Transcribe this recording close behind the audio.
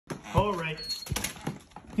All right,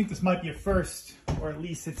 I think this might be a first, or at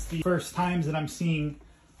least it's the first times that I'm seeing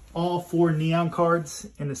all 4 neon cards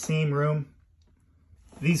in the same room.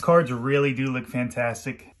 These cards really do look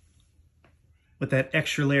fantastic with that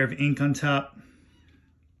extra layer of ink on top.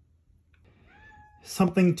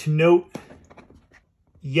 Something to note,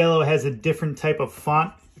 yellow has a different type of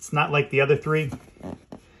font. It's not like the other 3.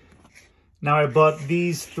 Now I bought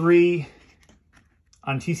these 3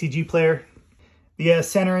 on TCG Player. The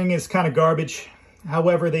centering is kind of garbage.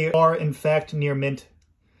 However, they are in fact near mint.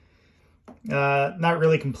 Not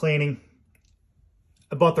really complaining.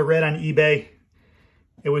 I bought the red on eBay.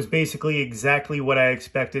 It was basically exactly what I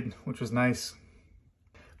expected, which was nice.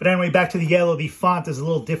 But anyway, back to the yellow. The font is a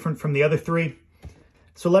little different from the other 3.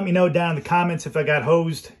 So let me know down in the comments if I got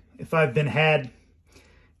hosed, if I've been had.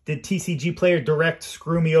 Did TCG Player Direct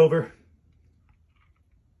screw me over?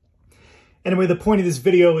 Anyway, the point of this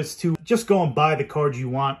video is to just go and buy the cards you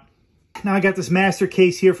want. Now I got this master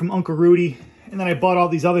case here from Uncle Rudy, and then I bought all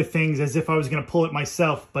these other things as if I was going to pull it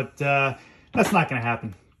myself, but that's not going to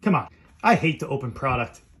happen. Come on. I hate to open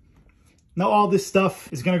product. Now all this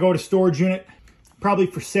stuff is going to go to storage unit, probably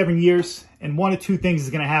for 7 years, and one of 2 things is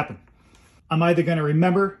going to happen. I'm either going to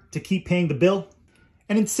remember to keep paying the bill,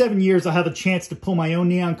 and in 7 years I'll have a chance to pull my own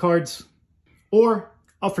neon cards, or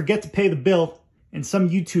I'll forget to pay the bill, and some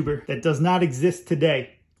YouTuber that does not exist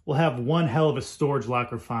today will have one hell of a storage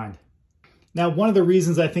locker find. Now, one of the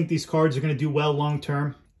reasons I think these cards are going to do well long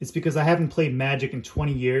term is because I haven't played Magic in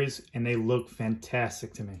 20 years and they look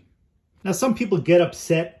fantastic to me. Now, some people get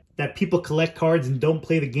upset that people collect cards and don't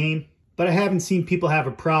play the game, but I haven't seen people have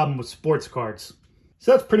a problem with sports cards.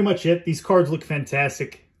 So that's pretty much it. These cards look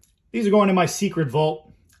fantastic. These are going in my secret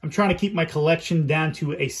vault. I'm trying to keep my collection down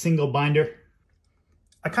to a single binder.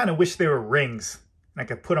 I kind of wish they were rings and I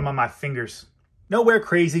could put them on my fingers. Nowhere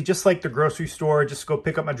crazy, just like the grocery store. Just go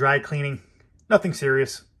pick up my dry cleaning. Nothing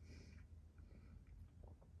serious.